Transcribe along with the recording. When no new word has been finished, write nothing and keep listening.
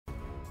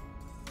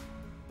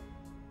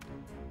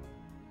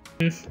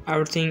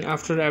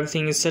After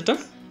everything is set up,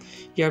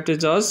 you have to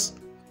just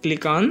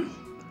click on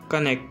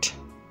connect,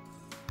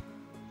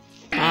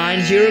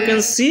 and here you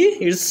can see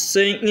it's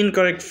saying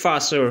incorrect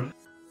password.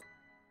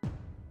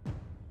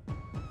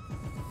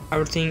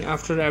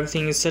 After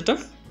everything is set up,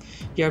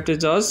 you have to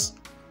just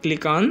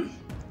click on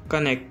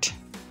connect,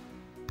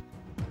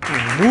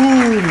 and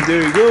boom,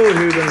 there you go.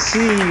 Here you can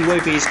see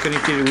Wi-Fi is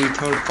connected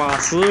without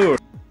password.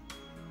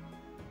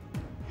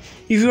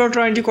 If you are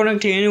trying to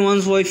connect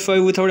anyone's Wi-Fi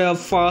without a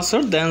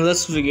password, then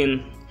let's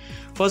begin.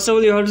 First of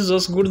all, you have to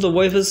just go to the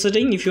Wi-Fi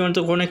setting. If you want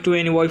to connect to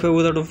any Wi-Fi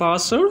without a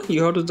password,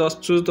 you have to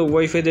just choose the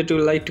Wi-Fi that you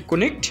like to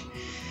connect.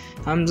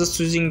 I'm just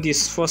choosing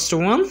this first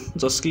one.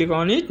 Just click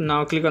on it.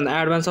 Now click on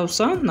the advanced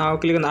option. Now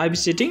click on the IP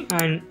setting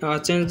and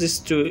change this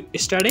to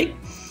static.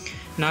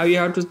 Now you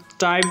have to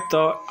type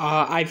the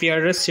IP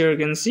address. Here you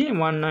can see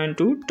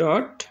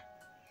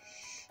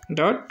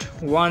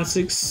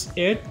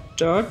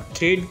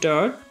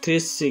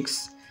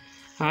 192.168.3.36,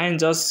 and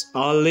just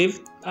leave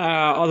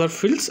other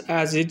fields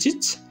as it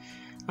is.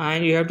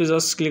 And you have to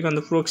just click on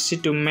the proxy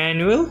to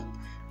manual,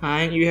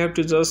 and you have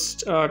to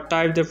just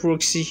type the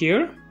proxy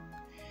here,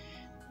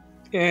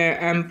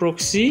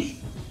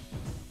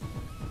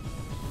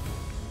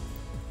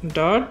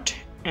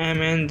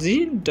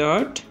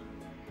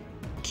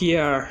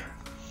 mproxy.mng.kare,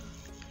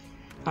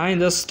 and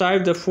just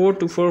type the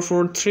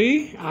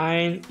 42443.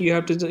 And you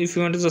have to, if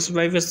you want to just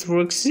bypass the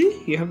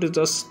proxy, you have to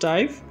just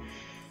type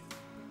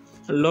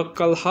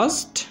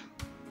localhost :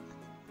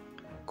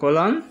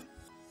 4000,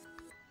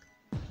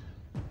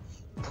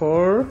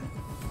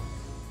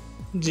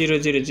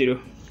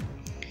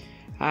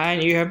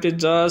 and you have to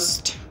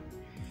just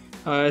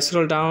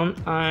scroll down,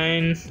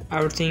 and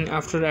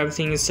after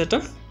everything is set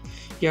up,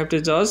 you have to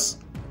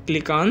just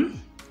click on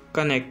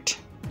connect,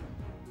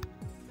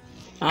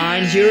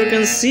 and here you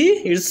can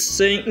see it's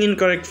saying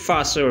incorrect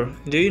password.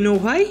 Do you know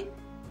why?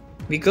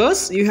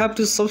 Because you have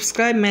to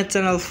subscribe my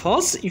channel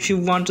first if you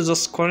want to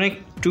just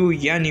connect to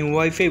any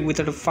Wi-Fi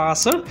without a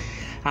password.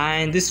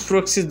 And this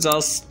proxy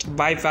just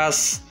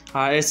bypass,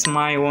 it's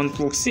my own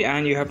proxy,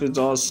 and you have to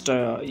just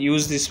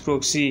use this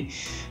proxy.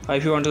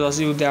 If you want to just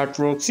use that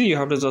proxy, you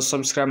have to just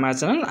subscribe my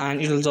channel,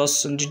 and it will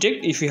just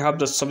detect if you have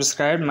just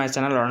subscribed my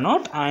channel or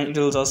not, and it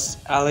will just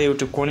allow you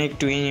to connect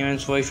to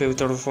anyone's Wi-Fi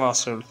without a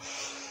password.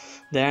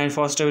 Then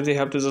first of all, you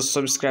have to just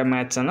subscribe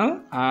my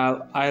channel.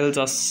 I'll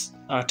just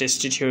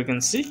test it. Here you can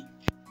see.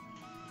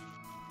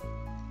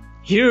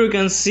 Here you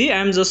can see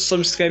I'm just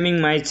subscribing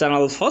my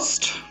channel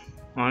first,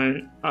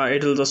 and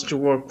it will just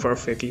work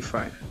perfectly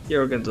fine.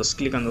 Here you can just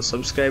click on the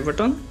subscribe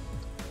button.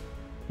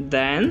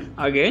 Then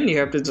again you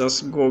have to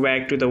just go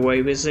back to the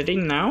Wi-Fi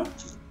setting now,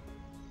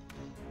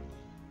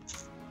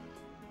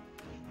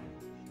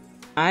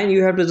 and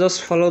you have to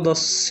just follow the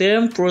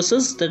same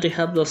process that you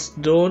have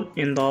just done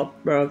in the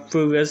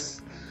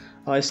previous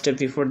step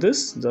before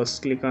this.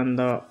 Just click on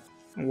the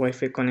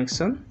Wi-Fi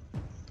connection,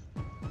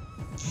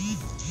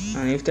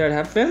 and if that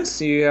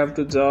happens, you have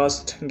to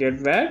just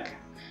get back.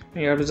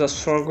 You have to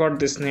just forget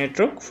this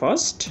network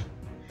first,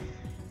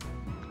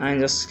 and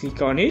just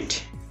click on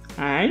it,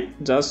 and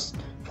just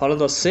follow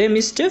the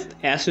same step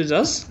as you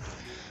just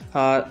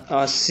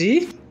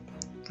see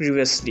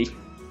previously.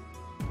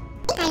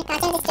 And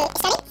change this to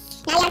static.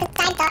 Now you have to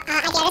type the IP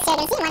address. Here you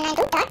can see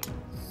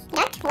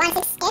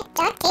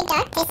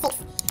 192.168.3.36,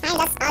 and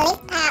just leave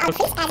all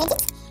fields as it is.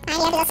 And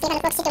you have to just click on the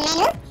proxy to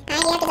manual, and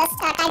you have to just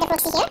type the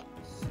proxy here,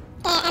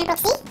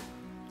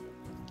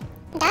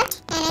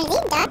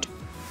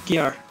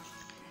 mproxy.mng.kare,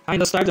 and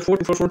just type the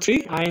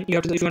 42443, and you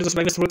have to, if you want to just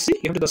bypass the proxy,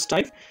 you have to just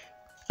type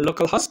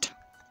localhost :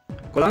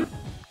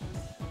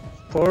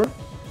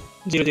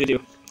 4000,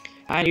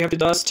 and you have to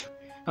just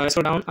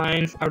scroll down,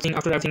 and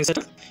after everything is set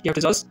up, you have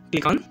to just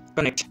click on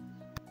connect,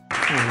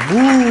 and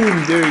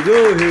boom, there you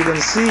go. Here you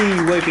can see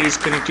Wi-Fi is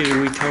connected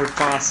without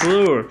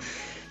password.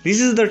 This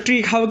is the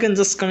trick how you can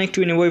just connect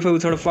to any Wi-Fi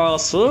without a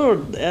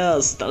password.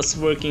 Yes, that's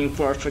working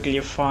perfectly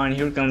fine.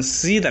 Here you can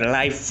see the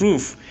live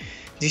proof.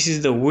 This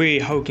is the way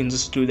how you can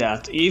just do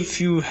that.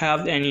 If you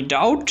have any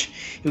doubt,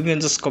 you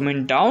can just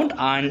comment down,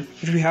 and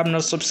if you have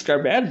not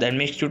subscribed yet, then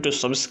make sure to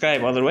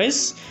subscribe.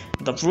 Otherwise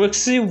the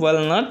proxy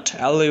will not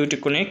allow you to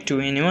connect to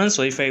anyone's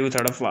Wi-Fi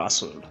without a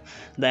password.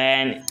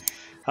 Then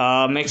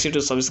make sure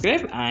to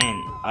subscribe,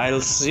 and I'll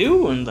see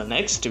you in the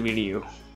next video.